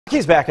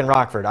He's back in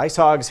Rockford.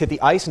 IceHogs hit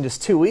the ice in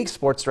just 2 weeks.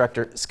 Sports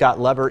director Scott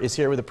Leber is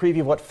here with a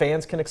preview of what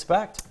fans can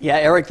expect. Yeah,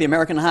 Eric, the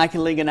American Hockey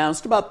League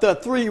announced about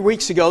 3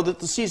 weeks ago that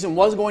the season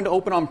was going to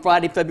open on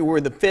Friday,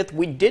 February the 5th.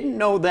 We didn't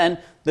know then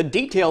the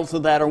details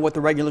of that or what the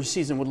regular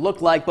season would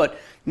look like, but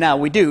now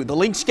we do. The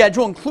league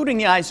schedule, including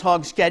the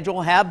IceHogs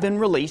schedule, have been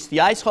released. The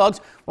IceHogs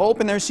will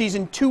open their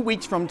season 2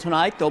 weeks from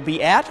tonight. They'll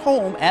be at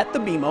home at the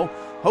BMO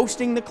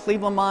hosting the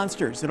Cleveland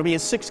Monsters. It'll be a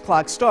 6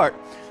 o'clock start.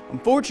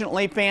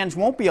 Unfortunately, fans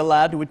won't be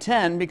allowed to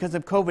attend because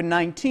of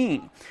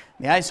COVID-19.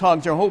 The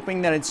IceHogs are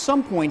hoping that at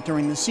some point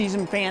during the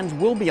season, fans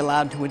will be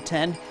allowed to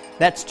attend.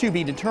 That's to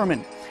be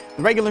determined.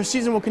 The regular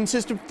season will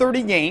consist of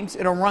 30 games.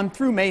 It'll run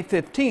through May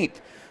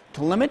 15th.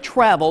 To limit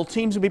travel,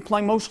 teams will be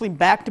playing mostly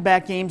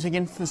back-to-back games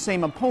against the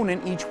same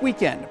opponent each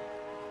weekend.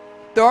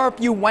 There are a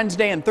few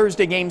Wednesday and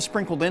Thursday games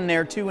sprinkled in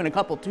there, too, and a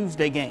couple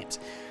Tuesday games.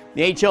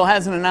 The HL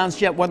hasn't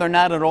announced yet whether or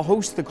not it'll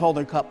host the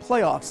Calder Cup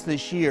playoffs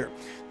this year.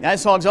 The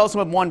IceHogs also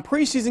have one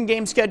preseason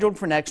game scheduled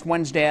for next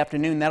Wednesday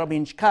afternoon. That'll be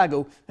in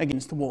Chicago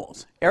against the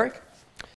Wolves. Eric?